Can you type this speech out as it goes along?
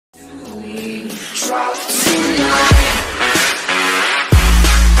drop tonight.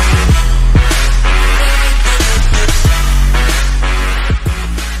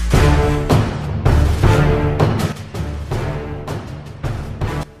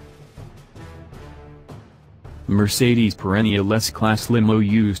 Mercedes Perennial S-Class limo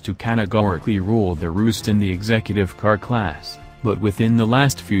used to categorically rule the roost in the executive car class, but within the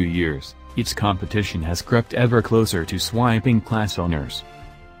last few years, its competition has crept ever closer to swiping class owners.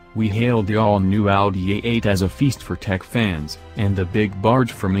 We hailed the all-new Audi A8 as a feast for tech fans, and the big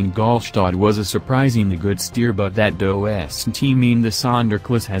barge from Ingolstadt was a surprisingly good steer, but that doesn't mean the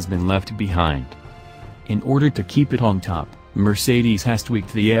Sonderklasse has been left behind. In order to keep it on top, Mercedes has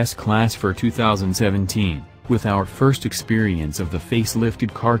tweaked the S-Class for 2017. With our first experience of the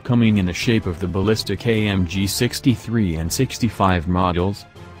facelifted car coming in the shape of the ballistic AMG 63 and 65 models.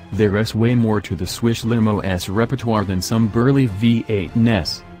 There's way more to the Swish limo's repertoire than some burly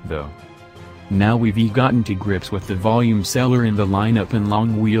V8s, though. Now we've gotten to grips with the volume seller in the lineup in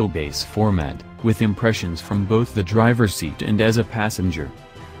long wheelbase format, with impressions from both the driver's seat and as a passenger.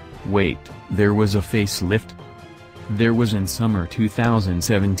 Wait, there was a facelift? There was in summer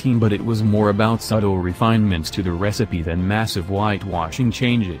 2017, but it was more about subtle refinements to the recipe than massive whitewashing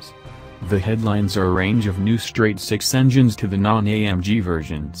changes. The headlines are a range of new straight-six engines to the non-AMG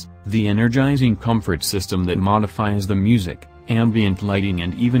versions, the energizing comfort system that modifies the music, ambient lighting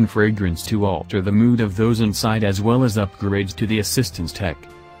and even fragrance to alter the mood of those inside, as well as upgrades to the assistance tech.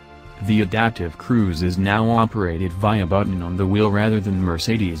 The adaptive cruise is now operated via button on the wheel rather than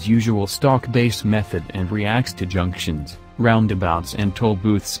Mercedes' usual stock-based method, and reacts to junctions, roundabouts and toll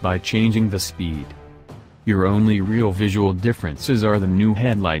booths by changing the speed. Your only real visual differences are the new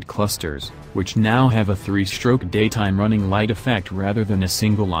headlight clusters, which now have a 3-stroke daytime running light effect rather than a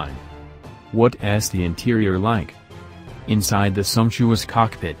single line. What's the interior like? Inside the sumptuous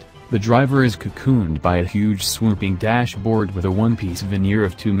cockpit, the driver is cocooned by a huge swooping dashboard with a one-piece veneer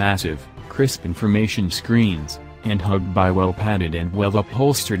of two massive, crisp information screens, and hugged by well-padded and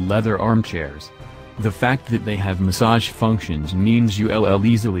well-upholstered leather armchairs. The fact that they have massage functions means you'll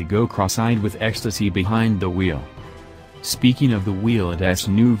easily go cross-eyed with ecstasy behind the wheel. Speaking of the wheel, it's a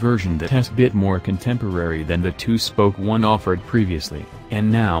new version that's a bit more contemporary than the two-spoke one offered previously,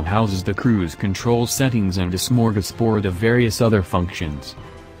 and now houses the cruise control settings and a smorgasbord of various other functions.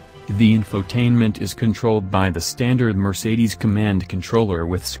 The infotainment is controlled by the standard Mercedes command controller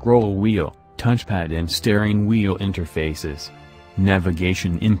with scroll wheel, touchpad and steering wheel interfaces.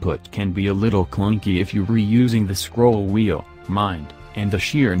 Navigation input can be a little clunky if you're reusing the scroll wheel, mind, and the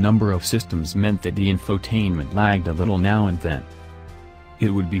sheer number of systems meant that the infotainment lagged a little now and then. It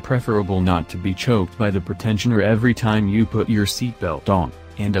would be preferable not to be choked by the pretensioner every time you put your seatbelt on,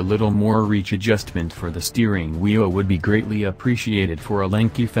 and a little more reach adjustment for the steering wheel would be greatly appreciated for a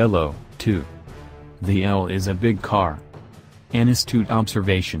lanky fellow, too. The L is a big car. An astute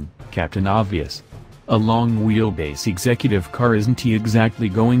observation, Captain Obvious. A long wheelbase executive car isn't exactly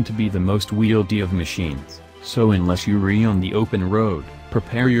going to be the most wieldy of machines, so unless you're on the open road,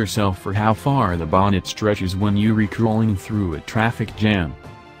 prepare yourself for how far the bonnet stretches when you're crawling through a traffic jam.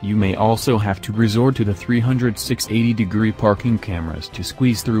 You may also have to resort to the 360-degree parking cameras to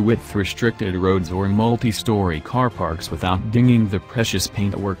squeeze through width-restricted roads or multi-story car parks without dinging the precious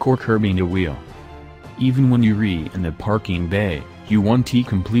paintwork or curbing a wheel. Even when you're in the parking bay, you won't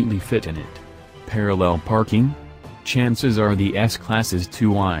completely fit in it. Parallel parking? Chances are the S-Class is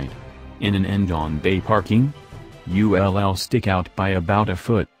too wide. In an end-on bay parking? You'll stick out by about a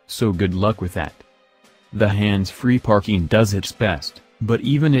foot, so good luck with that. The hands-free parking does its best, but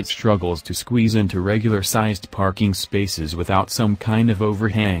even it struggles to squeeze into regular-sized parking spaces without some kind of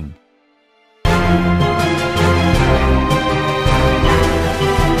overhang.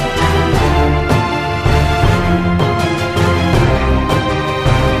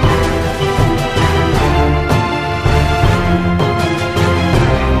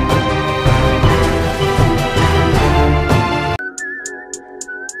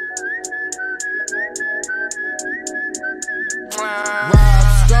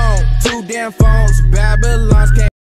 Rob Stone, 2 damn phones, Babylon's